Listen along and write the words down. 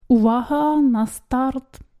Увага, на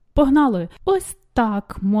старт, погнали! Ось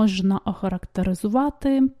так можна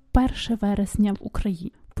охарактеризувати 1 вересня в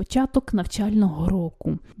Україні. Початок навчального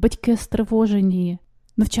року. Батьки стривожені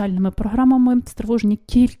навчальними програмами, стривожені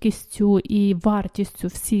кількістю і вартістю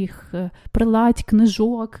всіх приладь,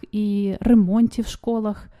 книжок і ремонтів в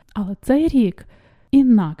школах. Але цей рік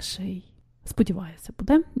інакший, сподіваюся,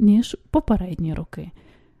 буде, ніж попередні роки.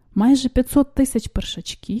 Майже 500 тисяч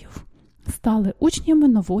першачків стали учнями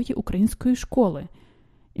нової української школи.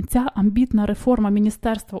 І ця амбітна реформа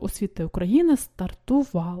Міністерства освіти України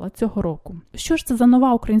стартувала цього року. Що ж це за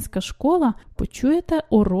нова українська школа, почуєте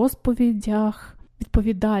у розповідях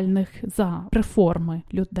відповідальних за реформи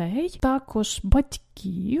людей, також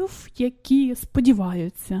батьків, які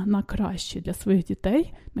сподіваються на краще для своїх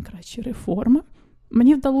дітей, на кращі реформи.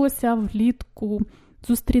 Мені вдалося влітку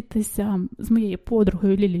зустрітися з моєю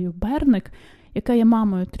подругою Лілією Берник, яка є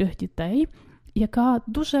мамою 3 дітей, яка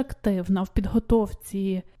дуже активна в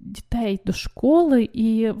підготовці дітей до школи,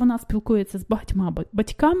 і вона спілкується з багатьма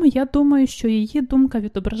батьками. Я думаю, що її думка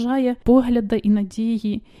відображає погляди і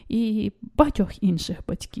надії і багатьох інших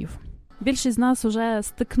батьків. Більшість з нас вже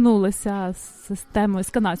стикнулися з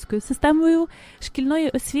канадською системою шкільної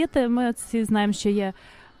освіти. Ми всі знаємо, що є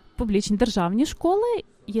публічні державні школи,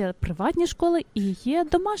 є приватні школи і є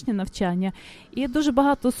домашнє навчання. І дуже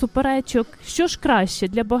багато суперечок, що ж краще.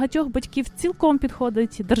 Для багатьох батьків цілком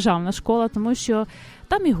підходить державна школа, тому що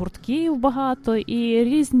там і гуртків багато, і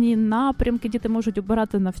різні напрямки діти можуть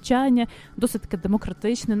обирати навчання, досить таке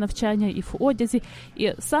демократичне навчання і в одязі.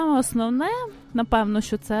 І саме основне, напевно,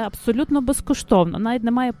 що це абсолютно безкоштовно, навіть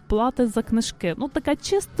немає плати за книжки. Така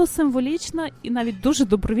чисто символічна і навіть дуже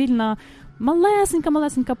добровільна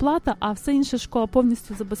малесенька плата, а все інше школа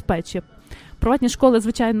повністю забезпечує. Приватні школи,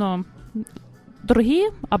 звичайно, дорогі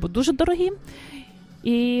або дуже дорогі.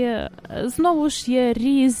 І знову ж є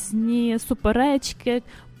різні суперечки,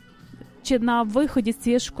 чи на виході з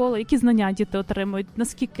цієї школи, які знання діти отримують,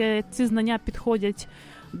 наскільки ці знання підходять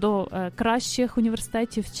до кращих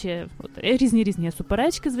університетів, чи різні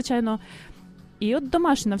суперечки, звичайно. І от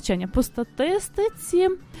домашнє навчання. По статистиці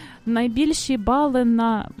найбільші бали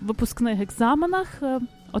на випускних екзаменах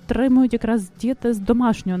отримують якраз діти з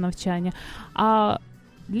домашнього навчання. А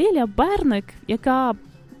Ліля Берник, яка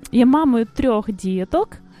є мамою 3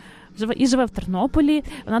 діток і живе в Тернополі,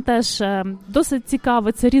 вона теж досить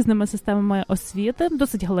цікавиться різними системами освіти,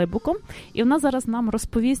 досить глибоко. І вона зараз нам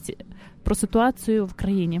розповість про ситуацію в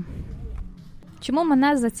країні. Чому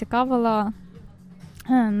мене зацікавила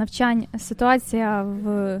ситуація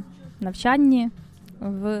в навчанні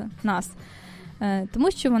в нас?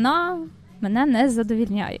 Тому що вона мене не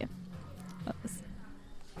задовільняє.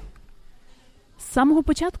 З самого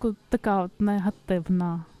початку така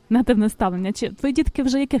негативне ставлення. Чи твої дітки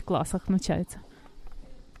вже в яких класах навчаються?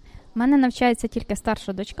 У мене навчається тільки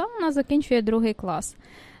старша дочка, вона закінчує 2 клас.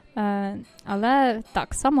 Але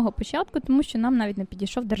так, з самого початку, тому що нам навіть не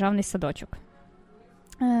підійшов державний садочок.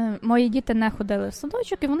 Мої діти не ходили в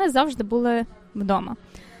садочок, і вони завжди були вдома.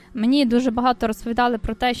 Мені дуже багато розповідали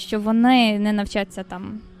про те, що вони не навчаться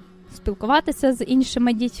там спілкуватися з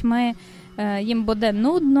іншими дітьми, їм буде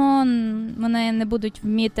нудно, вони не будуть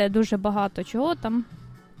вміти дуже багато чого там.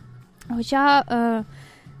 Хоча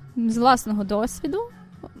з власного досвіду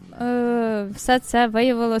все це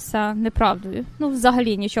виявилося неправдою.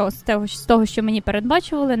 Взагалі нічого з того, що мені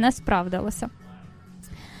передбачували, не справдилося.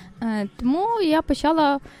 Тому я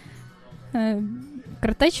почала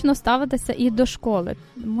критично ставитися і до школи,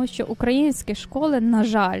 тому що українські школи, на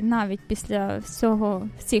жаль, навіть після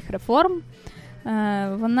всіх реформ,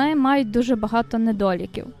 вони мають дуже багато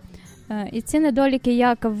недоліків. І ці недоліки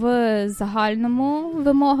як в загальному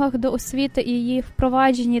вимогах до освіти і її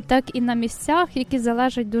впровадженні, так і на місцях, які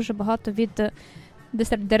залежать дуже багато від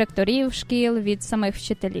директорів шкіл, від самих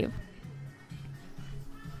вчителів.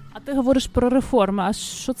 А ти говориш про реформи. А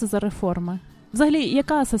що це за реформи? Взагалі,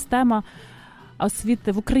 яка система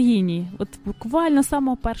освіти в Україні? От буквально з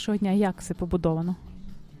самого першого дня як це побудовано?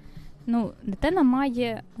 Дитина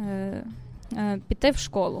має піти в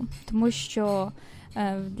школу, тому що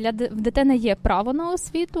в дитини є право на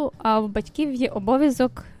освіту, а в батьків є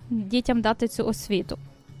обов'язок дітям дати цю освіту.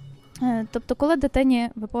 Тобто, коли дитині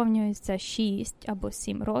виповнюється 6 або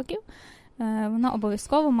 7 років, вона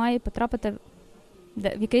обов'язково має потрапити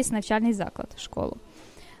в якийсь навчальний заклад, школу.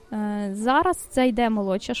 Зараз це йде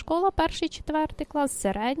молодша школа, 1-4 клас,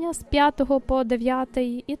 середня з 5 по 9,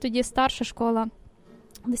 і тоді старша школа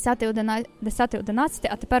 10-11,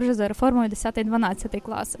 а тепер вже за реформою 10-12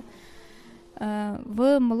 класи.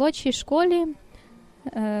 В молодшій школі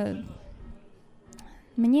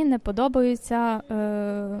мені не подобається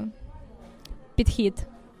підхід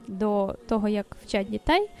до того, як вчать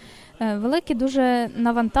дітей, велике дуже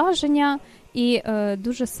навантаження і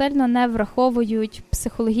дуже сильно не враховують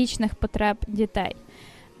психологічних потреб дітей.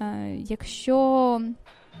 Якщо,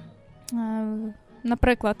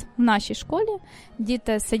 наприклад, в нашій школі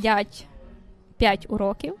діти сидять 5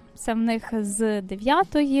 уроків, це в них з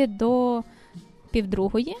 9 до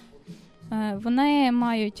 12:30. Вони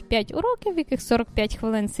мають 5 уроків, в яких 45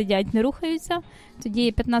 хвилин сидять, не рухаються.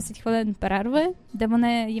 Тоді 15 хвилин перерви, де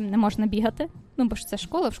їм не можна бігати. Бо ж це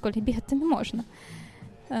школа, в школі бігати не можна.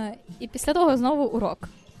 І після того знову урок.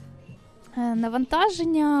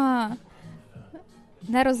 Навантаження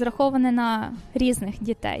не розраховане на різних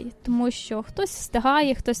дітей, тому що хтось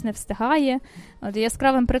встигає, хтось не встигає. От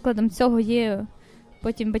яскравим прикладом цього є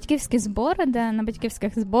потім батьківські збори, де на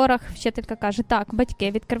батьківських зборах вчителька каже: так,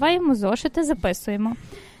 батьки, відкриваємо зошити, записуємо.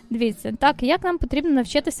 Дивіться, так, як нам потрібно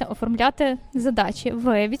навчитися оформляти задачі?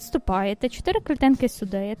 Ви відступаєте 4 клітинки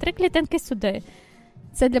сюди, 3 клітинки сюди.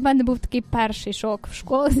 Це для мене був такий перший шок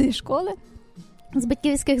зі школи, з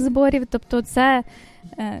батьківських зборів. Тобто це,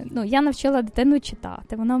 я навчила дитину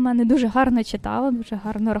читати. Вона в мене дуже гарно читала, дуже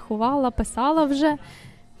гарно рахувала, писала вже.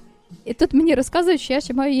 І тут мені розказують, що я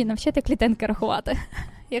ще маю її навчити клітинки рахувати,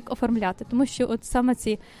 як оформляти. Тому що от саме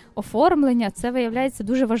ці оформлення, це виявляється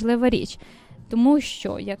дуже важлива річ. Тому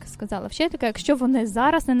що, як сказала вчителька, якщо вони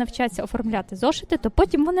зараз не навчаться оформляти зошити, то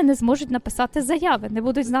потім вони не зможуть написати заяви, не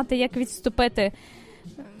будуть знати, як відступити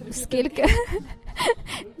скільки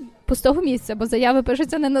пустого місця, бо заяви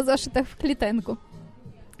пишуться не на зошитах в клітинку.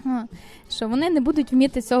 Що вони не будуть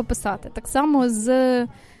вміти цього писати. Так само з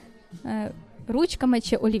ручками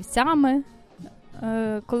чи олівцями.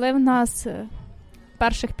 Коли в нас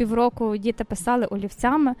перших півроку діти писали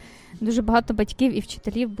олівцями, дуже багато батьків і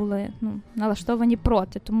вчителів були налаштовані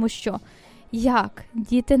проти, тому що як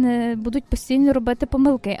діти не будуть постійно робити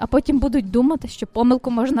помилки, а потім будуть думати, що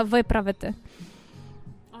помилку можна виправити.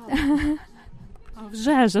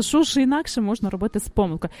 Вже ж, а що ж інакше можна робити з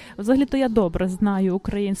помилкою? Взагалі-то я добре знаю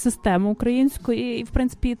систему українську і, в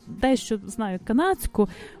принципі, дещо знаю канадську.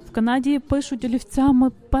 В Канаді пишуть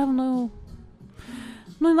олівцями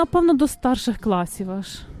напевно, до старших класів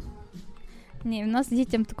аж. Ні, в нас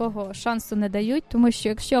дітям такого шансу не дають, тому що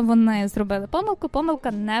якщо вони зробили помилку,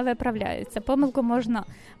 помилка не виправляється. Помилку можна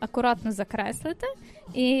акуратно закреслити,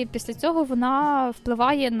 і після цього вона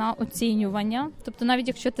впливає на оцінювання. Тобто навіть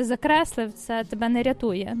якщо ти закреслив, це тебе не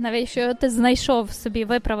рятує. Навіть якщо ти знайшов собі,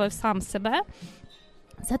 виправив сам себе,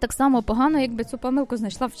 це так само погано, якби цю помилку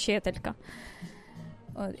знайшла вчителька.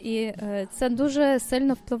 І це дуже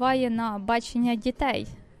сильно впливає на бачення дітей,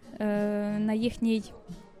 на їхній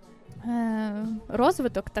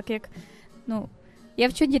розвиток, так як, я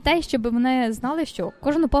вчу дітей, щоб вони знали, що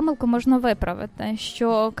кожну помилку можна виправити,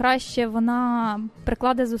 що краще вона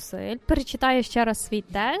прикладе зусиль, перечитає ще раз свій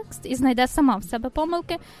текст і знайде сама в себе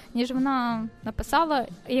помилки, ніж вона написала,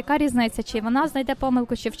 яка різниця, чи вона знайде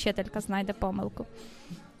помилку, чи вчителька знайде помилку.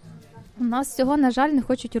 У нас цього, на жаль, не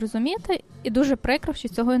хочуть розуміти, і дуже прикро, що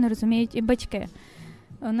цього не розуміють і батьки.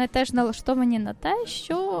 Вони теж налаштовані на те,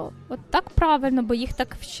 що от так правильно, бо їх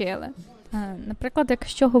так вчили. Наприклад,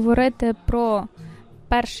 якщо говорити про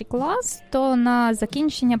 1 клас, то на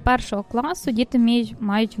закінчення 1 класу діти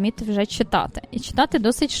мають вміти вже читати. І читати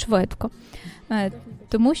досить швидко,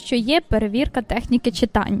 тому що є перевірка техніки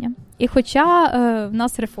читання. І хоча в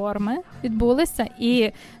нас реформи відбулися,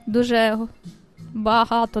 і дуже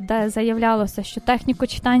багато де заявлялося, що техніку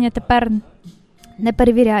читання тепер не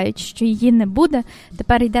перевіряють, що її не буде,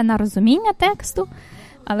 тепер йде на розуміння тексту.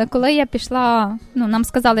 Але коли я пішла, нам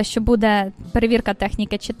сказали, що буде перевірка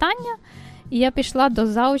техніки читання, і я пішла до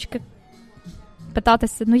заучки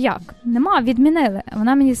питатися, як? Нема, відмінили.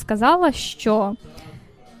 Вона мені сказала, що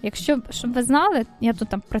щоб ви знали, я тут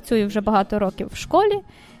працюю вже багато років в школі,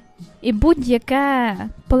 і будь-яке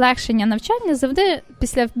полегшення навчання завжди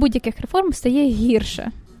після будь-яких реформ стає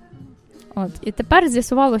гірше. І тепер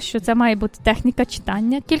з'ясувалося, що це має бути техніка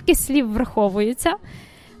читання, кількість слів враховується,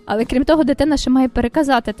 але крім того, дитина ще має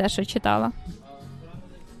переказати те, що читала.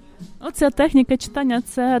 Оця техніка читання,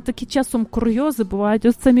 це такі часом курйози бувають.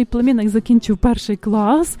 Ось це мій племінник закінчив 1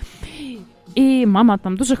 клас, і мама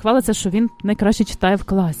там дуже хвалиться, що він найкраще читає в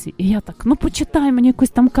класі. І я так, почитай мені якусь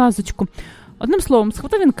там казочку. Одним словом,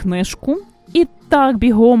 схватив він книжку, і так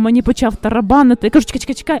бігом мені почав тарабанити. Я кажу,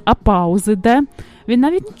 чекай, а паузи де? Він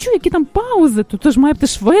навіть не чує, які там паузи, тут ж має бути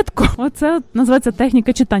швидко. Оце називається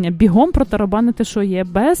техніка читання. Бігом протарабанити, що є,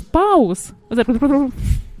 без пауз.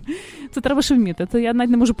 Це треба ще вміти, це я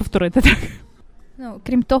навіть не можу повторити. Так.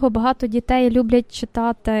 Крім того, багато дітей люблять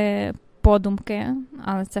читати подумки,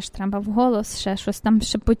 але це ж треба вголос, ще щось там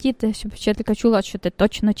шепотіти, щоб вчителька чула, що ти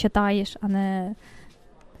точно читаєш, а не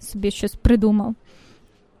собі щось придумав.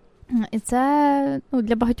 І це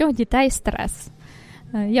для багатьох дітей стрес.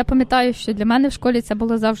 Я пам'ятаю, що для мене в школі це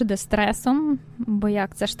було завжди стресом, бо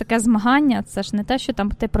це ж таке змагання, це ж не те, що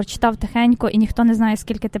там ти прочитав тихенько і ніхто не знає,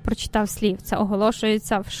 скільки ти прочитав слів. Це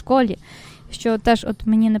оголошується в школі, що теж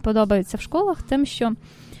мені не подобається в школах, тим, що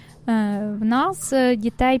в нас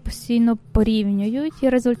дітей постійно порівнюють і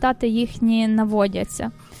результати їхні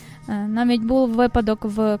наводяться. Навіть був випадок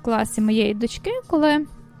в класі моєї дочки, коли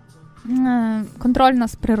контрольна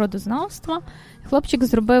з природознавства, хлопчик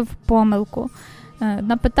зробив помилку.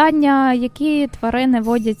 На питання, які тварини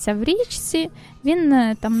водяться в річці,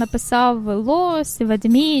 він там написав лось,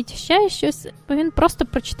 ведмідь, ще щось, він просто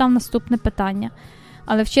прочитав наступне питання.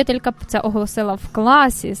 Але вчителька це оголосила в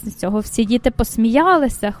класі, з цього всі діти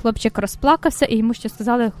посміялися, хлопчик розплакався і йому ще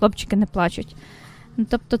сказали, хлопчики не плачуть.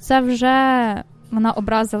 Тобто це вже вона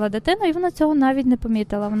образила дитину, і вона цього навіть не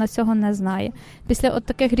помітила, вона цього не знає. Після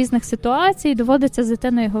таких різних ситуацій доводиться з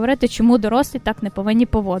дитиною говорити, чому дорослі так не повинні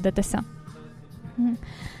поводитися.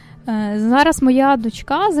 Зараз моя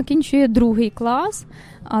дочка закінчує 2 клас,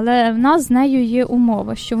 але в нас з нею є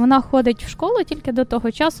умова, що вона ходить в школу тільки до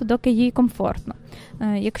того часу, доки їй комфортно.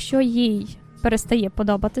 Якщо їй перестає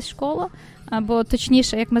подобатись школа, або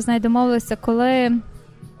точніше, як ми з нею домовилися, коли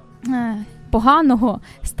поганого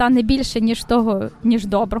стане більше, ніж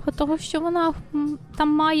доброго, того, що вона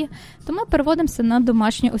там має, то ми переводимося на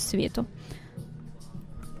домашню освіту.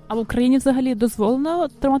 А в Україні взагалі дозволено,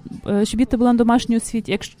 щоб діти були на домашній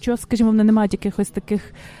освіті, якщо, скажімо, вони не мають якихось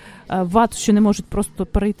таких вад, що не можуть просто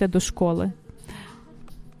перейти до школи?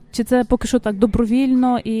 Чи це поки що так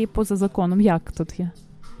добровільно і поза законом? Як тут є?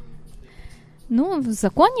 В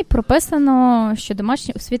законі прописано, що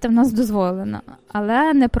домашня освіта в нас дозволена,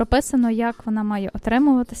 але не прописано, як вона має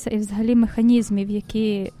отримуватися і взагалі механізмів,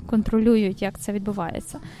 які контролюють, як це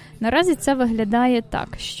відбувається. Наразі це виглядає так,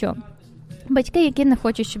 що батьки, які не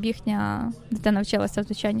хочуть, щоб їхня дитина вчилася в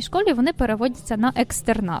звичайній школі, вони переводяться на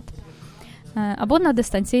екстернат або на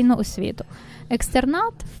дистанційну освіту.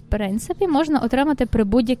 Екстернат, в принципі, можна отримати при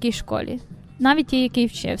будь-якій школі, навіть ті, який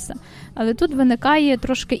вчився. Але тут виникає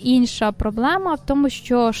трошки інша проблема в тому,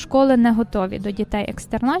 що школи не готові до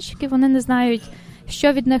дітей-екстернатчиків, вони не знають,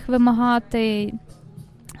 що від них вимагати,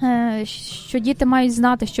 що діти мають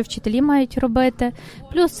знати, що вчителі мають робити.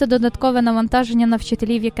 Плюс це додаткове навантаження на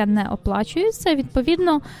вчителів, яке не оплачується.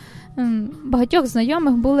 Відповідно, багатьох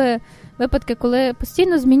знайомих були випадки, коли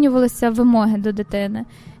постійно змінювалися вимоги до дитини.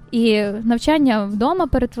 І навчання вдома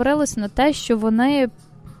перетворилося на те, що вони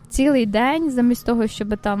цілий день, замість того,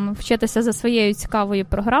 щоб там вчитися за своєю цікавою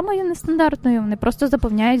програмою нестандартною, вони просто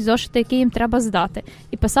заповняють зошити, які їм треба здати.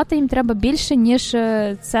 І писати їм треба більше, ніж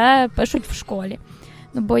це пишуть в школі.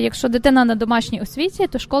 Бо якщо дитина на домашній освіті,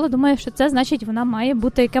 то школа думає, що це значить, вона має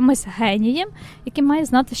бути якимось генієм, який має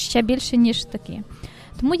знати ще більше, ніж такі.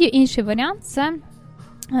 Тому є інший варіант – це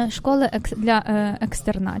школи для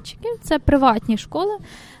екстернатчиків. Це приватні школи,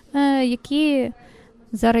 які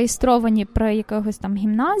зареєстровані при якихось там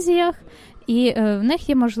гімназіях, і в них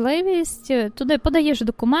є можливість, туди подаєш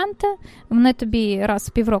документи, вони тобі раз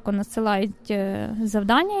в півроку надсилають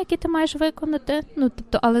завдання, які ти маєш виконати,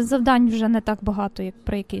 але завдань вже не так багато, як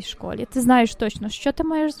при якійсь школі. Ти знаєш точно, що ти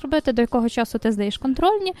маєш зробити, до якого часу ти здаєш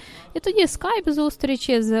контрольні, і тоді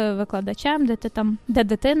скайп-зустрічі з викладачем, де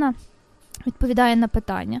дитина відповідає на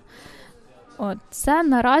питання. Це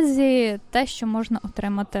наразі те, що можна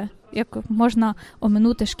отримати, як можна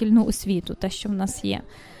оминути шкільну освіту, те, що в нас є.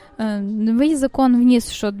 Новий закон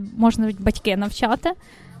вніс, що можна батьки навчати,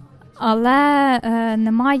 але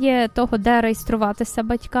немає того, де реєструватися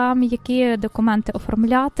батькам, які документи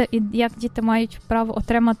оформляти, і як діти мають право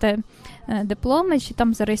отримати дипломи, чи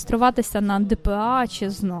там зареєструватися на ДПА чи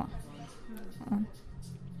ЗНО.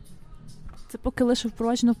 Це поки лише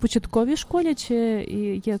впроваджено в початковій школі, чи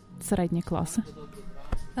є середні класи?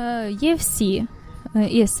 Є всі.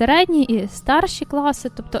 І середні, і старші класи,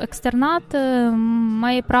 тобто екстернат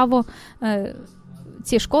має право,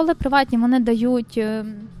 ці школи приватні, вони дають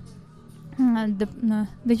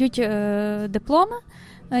дипломи,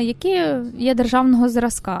 які є державного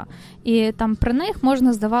зразка. І там при них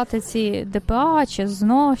можна здавати ці ДПА чи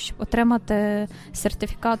ЗНО, щоб отримати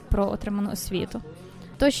сертифікат про отриману освіту.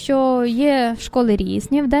 То, що є школи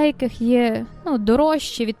різні, в деяких є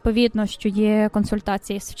дорожчі, відповідно, що є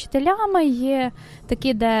консультації з вчителями, є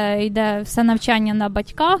такі, де йде все навчання на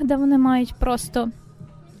батьках, де вони мають просто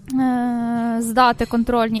здати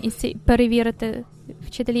контрольні і перевірити,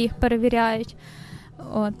 вчителі їх перевіряють.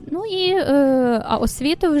 А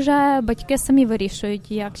освіту вже батьки самі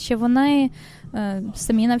вирішують, як. Чи вони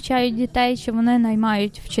самі навчають дітей, чи вони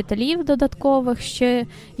наймають вчителів додаткових, чи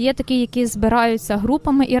є такі, які збираються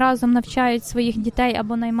групами і разом навчають своїх дітей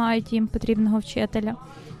або наймають їм потрібного вчителя.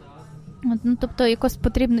 Тобто якось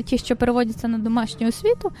потрібно, ті, що переводяться на домашню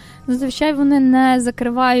освіту, зазвичай вони не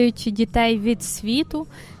закривають дітей від світу.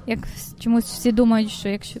 Як чомусь всі думають, що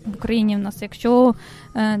якщо в Україні в нас, якщо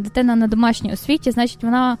дитина на домашній освіті, значить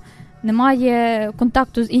вона не має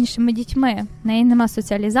контакту з іншими дітьми, в неї немає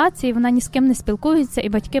соціалізації, вона ні з ким не спілкується, і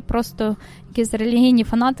батьки просто якісь релігійні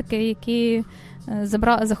фанатики, які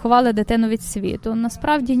заховали дитину від світу.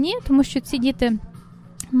 Насправді ні, тому що ці діти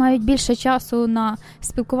мають більше часу на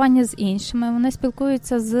спілкування з іншими, вони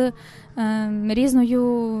спілкуються з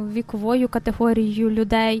різною віковою категорією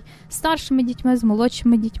людей, з старшими дітьми, з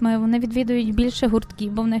молодшими дітьми, вони відвідують більше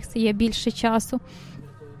гуртків, бо в них є більше часу.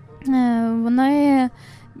 Вони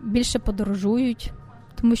більше подорожують,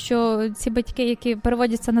 тому що ці батьки, які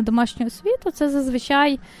переводяться на домашню освіту, це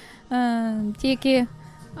зазвичай ті, які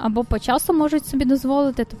або по часу можуть собі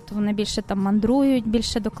дозволити, тобто вони більше там мандрують,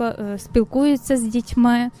 більше спілкуються з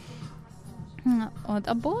дітьми,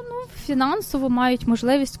 або фінансово мають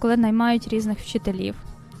можливість, коли наймають різних вчителів,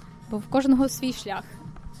 бо в кожного свій шлях.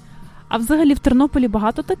 А взагалі в Тернополі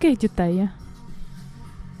багато таких дітей є?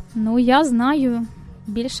 Я знаю,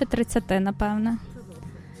 більше 30, напевне.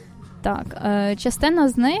 Так, частина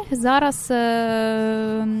з них зараз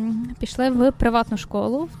пішли в приватну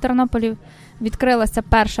школу. В Тернополі відкрилася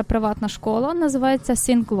перша приватна школа, називається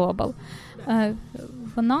Syn Global.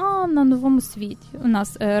 Вона на Новому Світі. У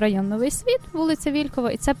нас район Новий Світ, вулиця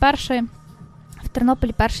Вількова, і це в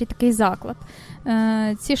Тернополі перший такий заклад.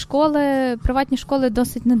 Ці школи, приватні школи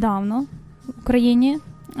досить недавно в Україні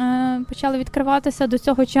почали відкриватися. До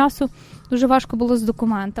цього часу дуже важко було з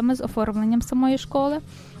документами, з оформленням самої школи.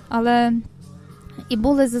 Але і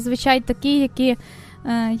були зазвичай такі, які,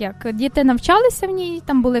 діти навчалися в ній,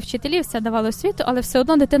 там були вчителі, все давали освіту, але все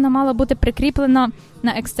одно дитина мала бути прикріплена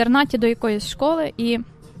на екстернаті до якоїсь школи і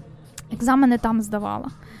екзамени там здавала.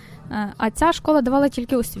 А ця школа давала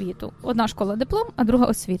тільки освіту. Одна школа диплом, а друга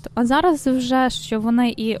освіту. А зараз вже, що вони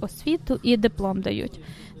і освіту, і диплом дають.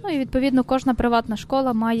 І відповідно кожна приватна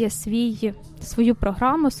школа має свою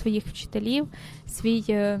програму, своїх вчителів, свій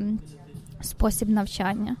спосіб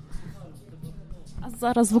навчання. А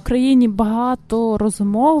зараз в Україні багато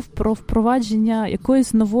розмов про впровадження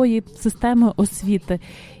якоїсь нової системи освіти.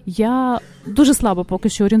 Я дуже слабо поки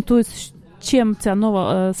що орієнтуюсь, чим ця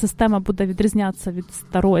нова система буде відрізнятися від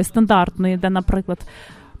старої, стандартної, де, наприклад,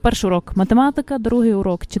 перший урок математика, другий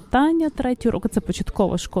урок читання, третій урок – це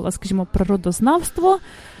початкова школа, скажімо, природознавство.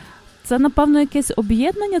 Це, напевно, якесь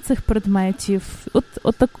об'єднання цих предметів.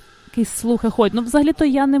 От такий слухи ходять. Взагалі-то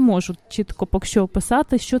я не можу чітко поки що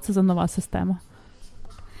описати, що це за нова система.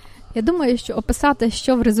 Я думаю, що описати,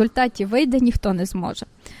 що в результаті вийде, ніхто не зможе.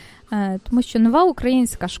 Тому що нова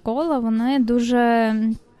українська школа, вони дуже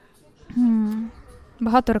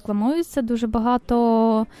багато рекламуються, дуже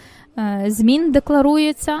багато змін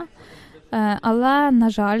декларується, але, на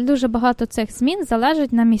жаль, дуже багато цих змін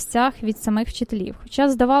залежить на місцях від самих вчителів. Хоча,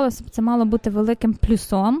 здавалося б, це мало бути великим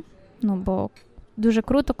плюсом, бо дуже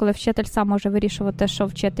круто, коли вчитель сам може вирішувати, що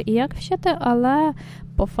вчити і як вчити, але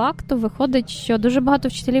по факту виходить, що дуже багато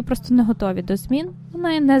вчителів просто не готові до змін,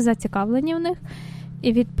 вони не зацікавлені в них,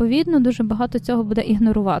 і, відповідно, дуже багато цього буде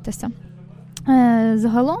ігноруватися.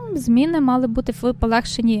 Загалом зміни мали бути в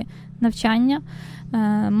полегшенні навчання,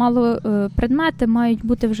 предмети мають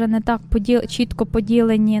бути вже не так чітко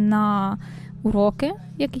поділені на уроки,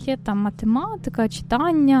 як є там математика,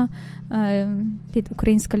 читання,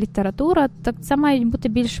 українська література, так це мають бути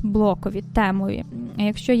більш блокові, темові.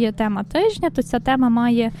 Якщо є тема тижня, то ця тема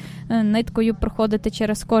має ниткою проходити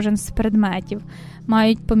через кожен з предметів.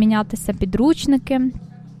 Мають помінятися підручники,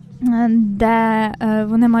 де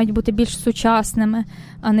вони мають бути більш сучасними,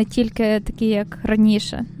 а не тільки такі, як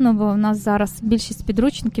раніше. Бо в нас зараз більшість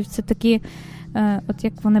підручників це такі, от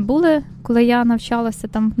як вони були, коли я навчалася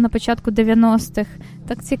там на початку 90-х,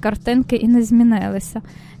 так ці картинки і не змінилися.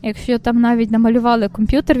 Якщо там навіть намалювали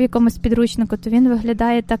комп'ютер в якомусь підручнику, то він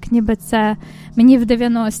виглядає так, ніби це мені в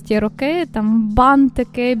 90-ті роки, там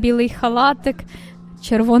бантики, білий халатик,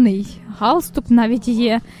 червоний галстук навіть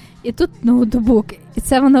є. І тут ноутбук. І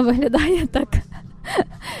це воно виглядає так,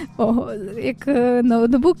 як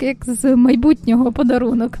ноутбук, як з майбутнього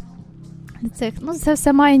подарунок. Це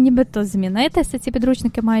все має нібито змінитися. Ці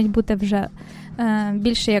підручники мають бути вже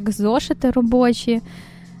більше як зошити робочі.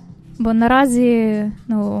 Бо наразі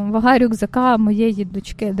вага рюкзака моєї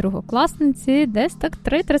дочки другокласниці десь так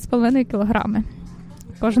 3-3,5 кілограми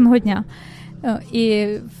кожного дня. І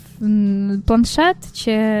планшет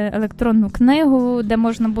чи електронну книгу, де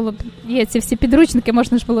можна було, є ці всі підручники,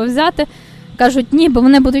 можна ж було взяти. Кажуть, ні, бо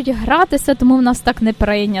вони будуть гратися, тому в нас так не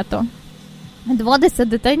прийнято. Доводиться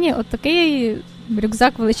дитині от такий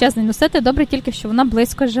рюкзак величезний носити, добре тільки, що вона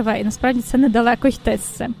близько живе, і насправді це недалеко йти з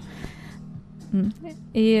цим.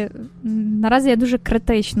 І наразі я дуже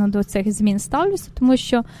критично до цих змін ставлюся, тому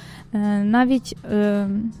що навіть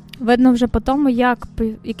видно вже по тому,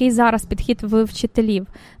 який зараз підхід в вчителів.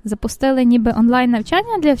 Запустили ніби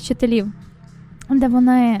онлайн-навчання для вчителів, де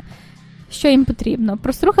вони, що їм потрібно,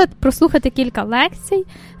 прослухати кілька лекцій,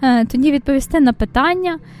 тоді відповісти на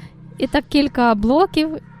питання, і так кілька блоків,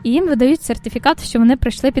 і їм видають сертифікат, що вони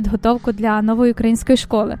пройшли підготовку для нової української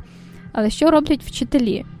школи. Але що роблять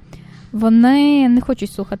вчителі? Вони не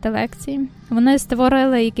хочуть слухати лекції. Вони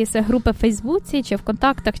створили якісь групи в Фейсбуці, чи в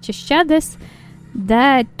Контактах, чи ще десь,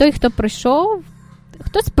 де той, хто прийшов,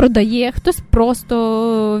 хтось продає, хтось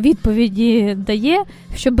просто відповіді дає,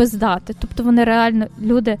 щоб здати. Тобто вони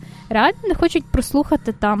люди реально не хочуть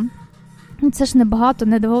прослухати там. Це ж небагато,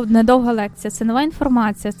 недовга лекція, це нова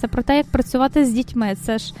інформація, це про те, як працювати з дітьми,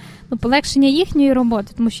 це ж полегшення їхньої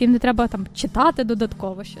роботи, тому що їм не треба там читати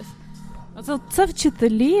додатково щось. Це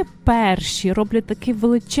вчителі перші роблять такий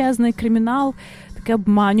величезний кримінал, таке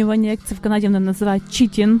обманювання, як це в Канаді вони називають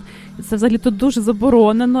читінг. Це взагалі тут дуже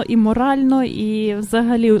заборонено і морально, і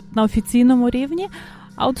взагалі на офіційному рівні.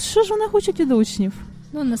 А от що ж вони хочуть від учнів?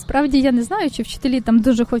 Насправді я не знаю, чи вчителі там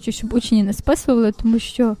дуже хочуть, щоб учні не списували, тому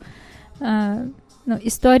що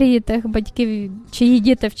історії тих батьків, чиї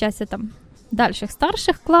діти вчаться там в дальших,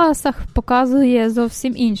 старших класах, показує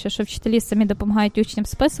зовсім інше, що вчителі самі допомагають учням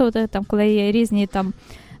списувати, там, коли є різні там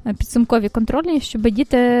підсумкові контрольні, щоб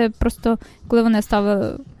діти просто, коли вони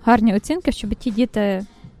ставили гарні оцінки, щоб ті діти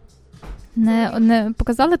не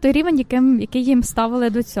показали той рівень, який їм ставили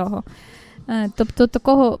до цього. Тобто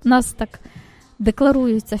такого в нас так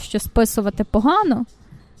декларується, що списувати погано,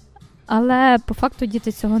 але по факту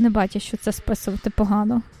діти цього не бачать, що це списувати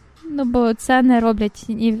погано. Бо це не роблять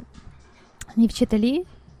ні вчителі,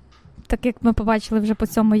 так як ми побачили вже по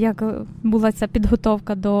цьому, як була ця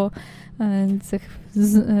підготовка до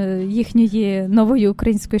їхньої нової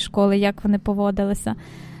української школи, як вони поводилися.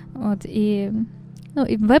 І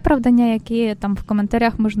виправдання, які там в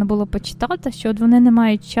коментарях можна було почитати, що вони не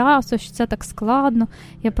мають часу, що це так складно.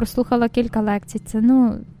 Я прослухала кілька лекцій.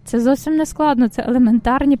 Це зовсім не складно, це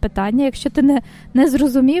елементарні питання. Якщо ти не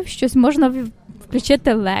зрозумів щось, можна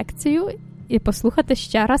включити лекцію і послухати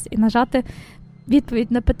ще раз, і нажати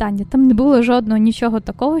відповідь на питання. Там не було жодного нічого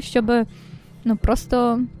такого, щоб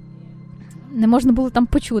просто не можна було там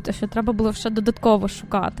почути, що треба було ще додатково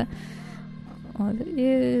шукати.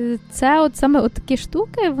 І це саме такі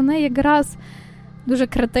штуки, вони якраз дуже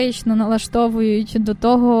критично налаштовують до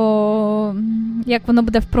того, як воно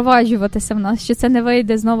буде впроваджуватися в нас, що це не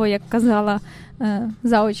вийде знову, як казала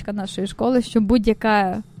заочка нашої школи, що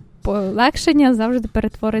будь-яке полегшення завжди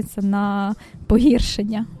перетвориться на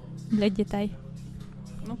погіршення для дітей.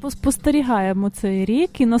 Спостерігаємо цей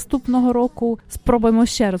рік і наступного року спробуємо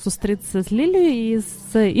ще раз зустрітися з Лілією і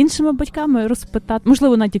з іншими батьками, розпитати,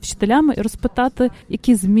 можливо, навіть вчителями, і розпитати,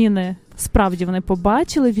 які зміни справді вони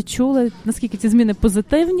побачили, відчули, наскільки ці зміни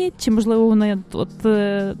позитивні, чи, можливо, вони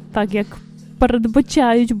так, як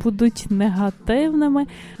передбачають, будуть негативними.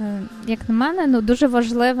 Як на мене, дуже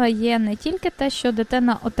важливо є не тільки те, що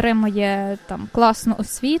дитина отримує там класну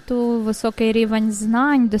освіту, високий рівень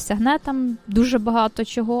знань, досягне там дуже багато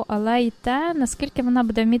чого, але й те, наскільки вона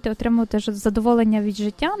буде вміти отримувати задоволення від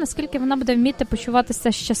життя, наскільки вона буде вміти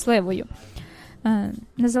почуватися щасливою.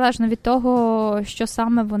 Незалежно від того, що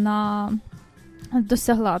саме вона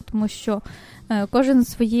досягла, тому що кожен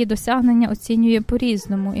свої досягнення оцінює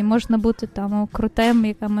по-різному, і можна бути там крутим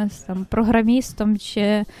якимось там програмістом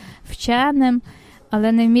чи вченим,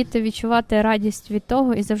 але не вміти відчувати радість від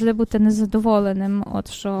того і завжди бути незадоволеним,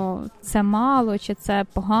 що це мало чи це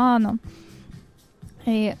погано.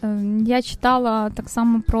 І я читала так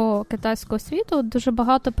само про китайську освіту, дуже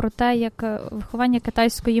багато про те, як виховання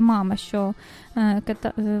китайської мами, що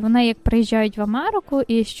вони як приїжджають в Америку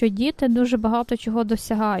і що діти дуже багато чого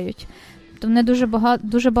досягають. Вони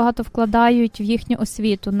дуже багато вкладають в їхню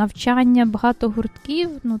освіту, навчання, багато гуртків,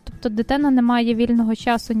 тобто дитина не має вільного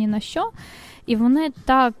часу ні на що, і вони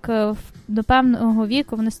так до певного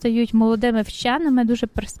віку вони стають молодими вченими, дуже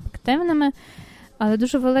перспективними, але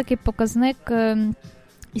дуже великий показник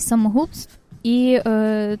і самогубств, і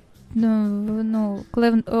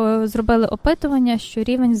коли зробили опитування, що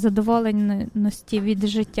рівень задоволеності від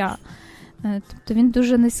життя, тобто він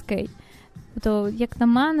дуже низький. Тобто, як на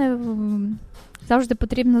мене, завжди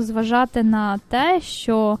потрібно зважати на те,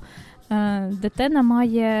 що Дитина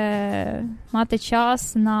має мати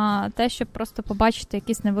час на те, щоб просто побачити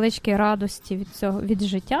якісь невеличкі радості від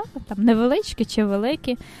життя, там невеличкі чи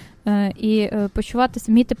великі, і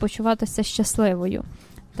вміти почуватися щасливою.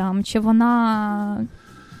 Там, чи вона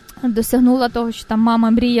досягнула того, що там мама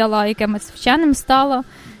мріяла якимось вченим стала,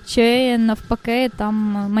 чи навпаки там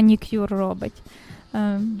манікюр робить.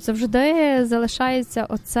 Завжди залишається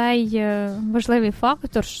оцей важливий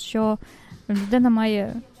фактор, що людина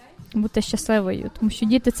має бути щасливою. Тому що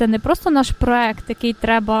діти – це не просто наш проект, який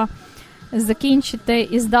треба закінчити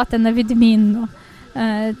і здати на відмінно.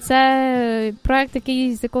 Це проект,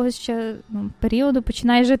 який з якогось ще періоду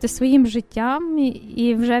починає жити своїм життям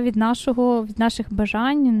і вже від наших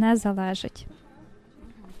бажань не залежить.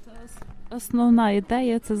 Основна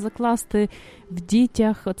ідея – це закласти в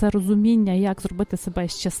дітях це розуміння, як зробити себе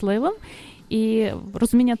щасливим, і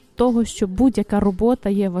розуміння того, що будь-яка робота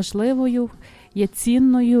є важливою, є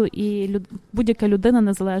цінною, і будь-яка людина,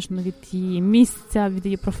 незалежно від її місця, від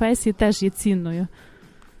її професії, теж є цінною.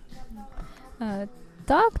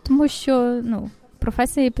 Так, тому що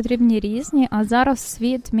професії потрібні різні, а зараз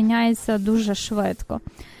світ міняється дуже швидко.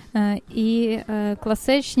 І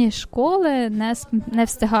класичні школи не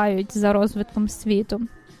встигають за розвитком світу,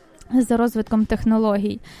 за розвитком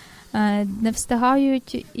технологій. Не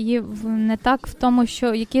встигають і не так в тому,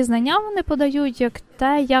 що які знання вони подають, як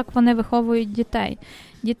те, як вони виховують дітей.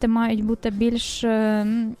 Діти мають бути більш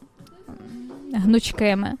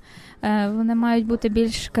гнучкими, вони мають бути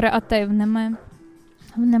більш креативними,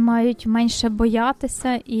 вони мають менше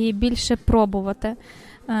боятися і більше пробувати.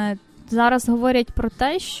 Зараз говорять про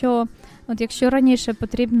те, що от якщо раніше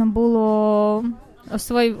потрібно було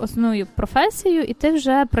освоїв основну професію, і ти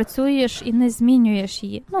вже працюєш і не змінюєш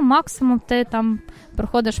її. Максимум ти там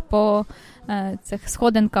проходиш по цих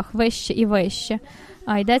сходинках вище і вище.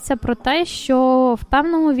 А йдеться про те, що в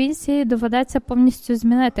певному віці доведеться повністю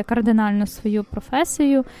змінити кардинально свою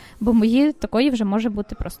професію, бо їй такої вже може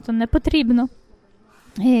бути просто не потрібно.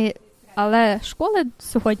 Але школи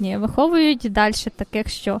сьогодні виховують далі таких,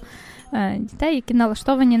 що дітей, які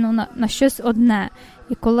налаштовані на щось одне.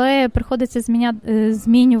 І коли приходиться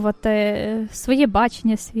змінювати своє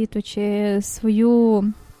бачення світу чи свою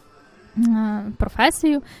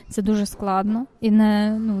професію, це дуже складно. І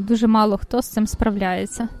дуже мало хто з цим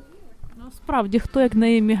справляється. Справді, хто, як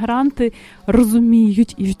не іммігранти,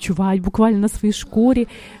 розуміють і відчувають буквально на своїй шкурі,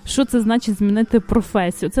 що це значить змінити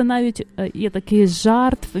професію. Це навіть є такий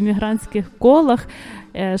жарт в іммігрантських колах,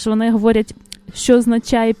 що вони говорять, що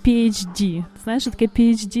означає PhD. Знаєш, що таке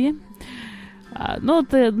PhD?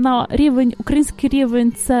 На український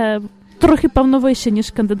рівень це трохи, певно, вище,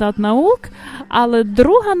 ніж кандидат наук, але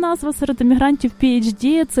друга назва серед іммігрантів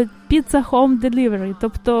PhD – це Pizza Home Delivery,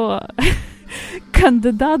 тобто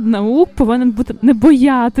кандидат наук повинен не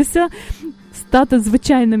боятися стати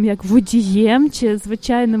звичайним як водієм, чи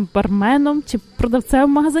звичайним барменом, чи продавцем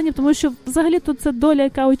в магазині, тому що взагалі-то це доля,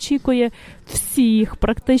 яка очікує всіх,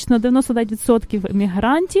 практично 99%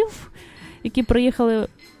 іммігрантів, які приїхали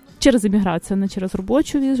через імміграцію, не через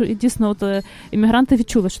робочу візу. І дійсно, іммігранти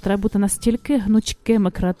відчули, що треба бути настільки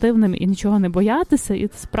гнучкими, креативними і нічого не боятися. І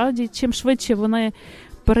справді, чим швидше вони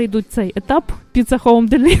перейдуть цей етап Pizza Home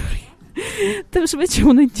Delivery, тим швидше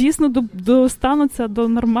вони дійсно достануться до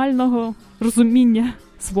нормального розуміння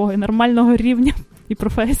свого, нормального рівня і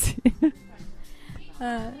професії.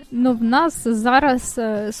 В нас зараз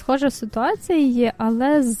схожа ситуація є,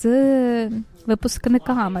 але з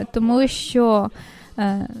випускниками, тому що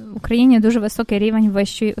в Україні дуже високий рівень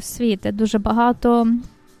вищої освіти. Дуже багато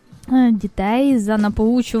дітей за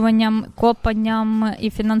напоучуванням, копанням і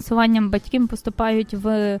фінансуванням батьків поступають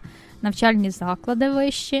в навчальні заклади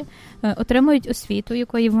вищі, отримують освіту,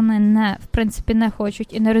 якої вони в принципі не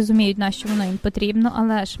хочуть і не розуміють, на що воно їм потрібно,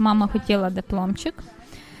 але ж мама хотіла дипломчик.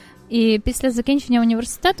 І після закінчення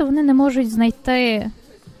університету вони не можуть знайти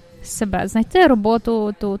себе, знайти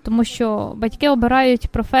роботу тут, тому що батьки обирають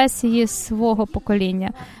професії свого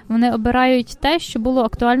покоління. Вони обирають те, що було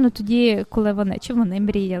актуально тоді, коли вони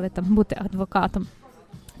мріяли там бути адвокатом.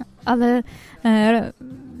 Але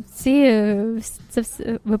ці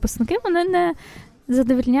випускники, вони не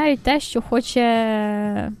задовольняють те, що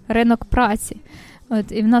хоче ринок праці.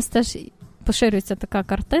 І в нас теж поширюється така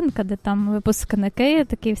картинка, де там випускники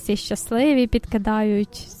такі всі щасливі,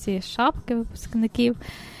 підкидають ці шапки випускників.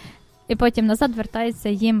 І потім назад вертається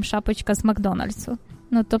їм шапочка з Макдональдсу.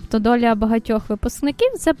 Тобто доля багатьох випускників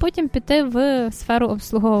 – це потім піти в сферу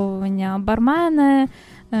обслуговування. Бармени,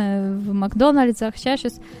 в Макдональдсах, ще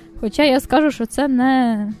щось. Хоча я скажу, що це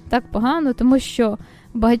не так погано, тому що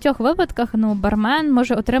В багатьох випадках бармен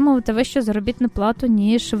може отримувати вищу заробітну плату,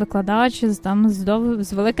 ніж викладач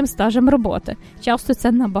з великим стажем роботи. Часто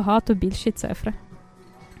це набагато більші цифри.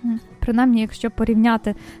 Принаймні, якщо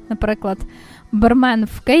порівняти, наприклад, бармен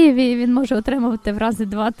в Києві, він може отримувати в рази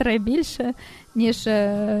 2-3 більше, ніж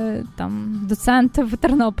доцент в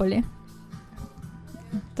Тернополі.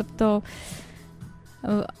 Тобто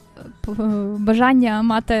бажання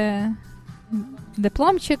мати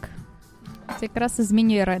дипломчик це якраз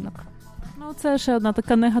змінює ринок. Це ще одна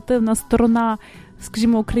така негативна сторона,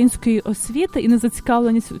 скажімо, української освіти і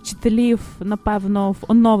незацікавленість вчителів, напевно, в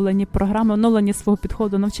оновленні програми, оновленні свого підходу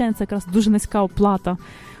до навчання. Це якраз дуже низька оплата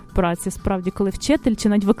праці. Справді, коли вчитель чи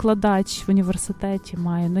навіть викладач в університеті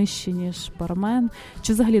має нижче, ніж бармен,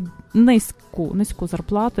 чи взагалі низьку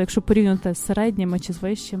зарплату, якщо порівнювати з середніми чи з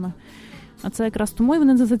вищими. А це якраз тому і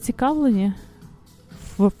вони не зацікавлені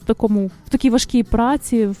в такій важкій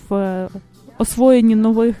праці, в освоєнні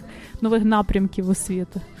нових напрямків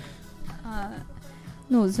освіти.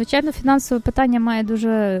 Звичайно, фінансове питання має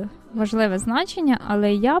дуже важливе значення,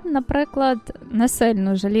 але я б, наприклад, не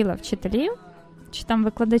сильно жаліла вчителів чи там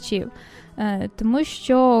викладачів, тому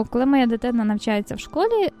що коли моя дитина навчається в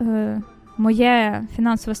школі, моє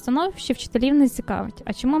фінансове становище вчителів не цікавить.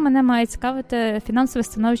 А чому мене має цікавити фінансове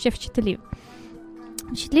становище вчителів?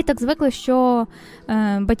 Вчителі так звикли, що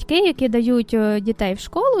батьки, які дають дітей в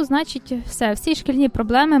школу, значить, всі шкільні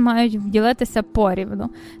проблеми мають ділитися порівну.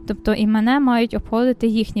 Тобто і мене мають обходити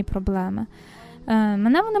їхні проблеми.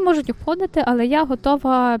 Мене вони можуть обходити, але я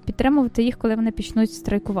готова підтримувати їх, коли вони почнуть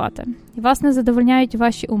страйкувати. І вас не задовольняють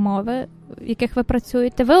ваші умови, в яких ви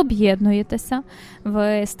працюєте, ви об'єднуєтеся,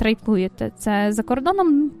 ви страйкуєте. Це за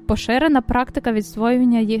кордоном поширена практика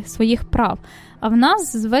відстоювання своїх прав. А в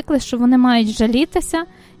нас звикли, що вони мають жалітися,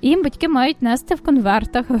 і їм батьки мають нести в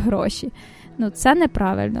конвертах гроші. Це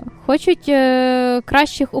неправильно. Хочуть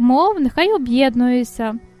кращих умов, нехай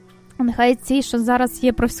об'єднуються. Нехай ці, що зараз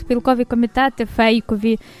є профспілкові комітети,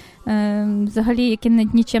 фейкові, взагалі, які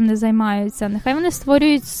нічим не займаються, нехай вони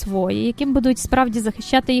створюють свої, які будуть справді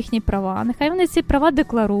захищати їхні права. Нехай вони ці права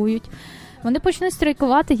декларують. Вони почнуть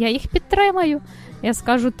страйкувати, я їх підтримаю. Я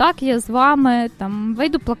скажу, так, я з вами,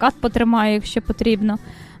 вийду плакат потримаю, якщо потрібно.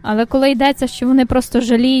 Але коли йдеться, що вони просто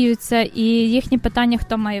жаліються і їхні питання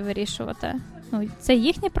хто має вирішувати? Це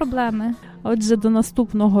їхні проблеми. Отже, до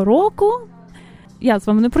наступного року я з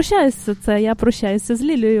вами не прощаюся, я прощаюся з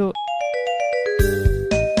Лілією.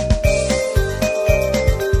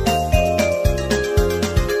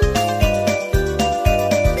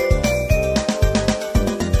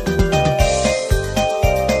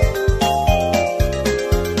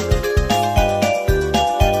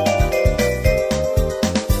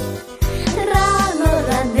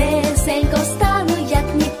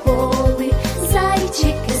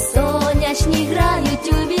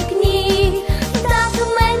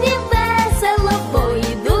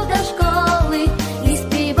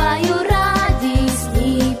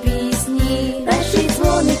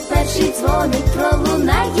 Дзвоник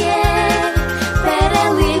пролунає,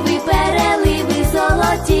 переливи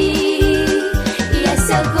золоті. Я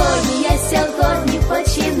сьогодні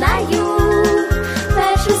починаю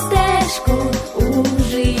першу стежку у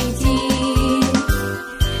житті.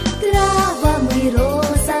 Травами,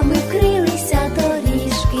 розами вкрилися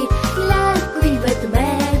доріжки, ляльку й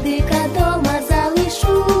ведмедика дома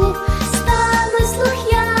залишу. Стануть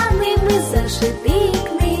слух'яними зошити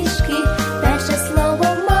книжки, перше слово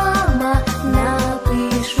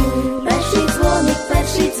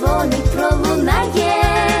перший дзвоник пролунає,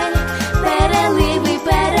 переливи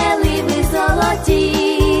золоті.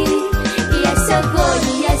 Я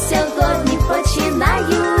сьогодні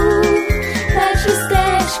починаю першу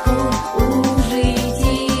стежку у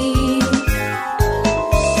житті.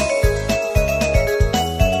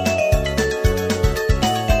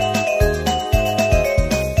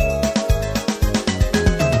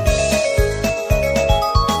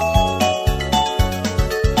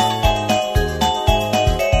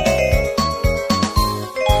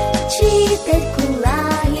 Вчительку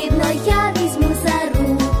лагідно я візьму за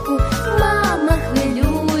руку, мама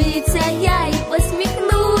хвилюється, я й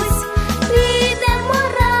посміхнусь. Підемо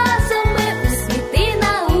разом ми у світи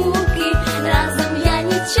науки, разом я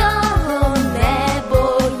нічого не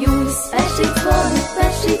боюсь.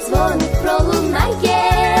 Перший дзвоник пролунає,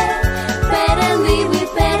 переливи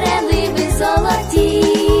золоті.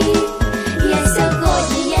 Я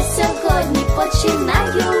сьогодні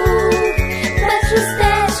починаю першу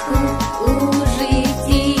стежку у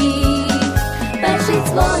житті.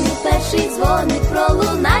 Перший дзвоник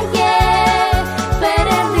пролунає,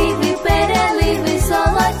 переливи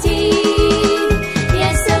золоті. Я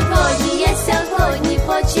сьогодні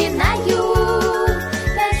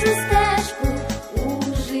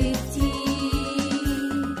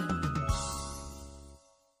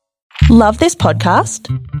Love this podcast?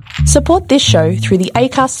 Support this show through the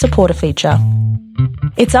Acast supporter feature.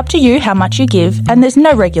 It's up to you how much you give, and there's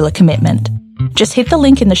no regular commitment. Just hit the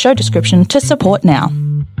link in the show description to support now.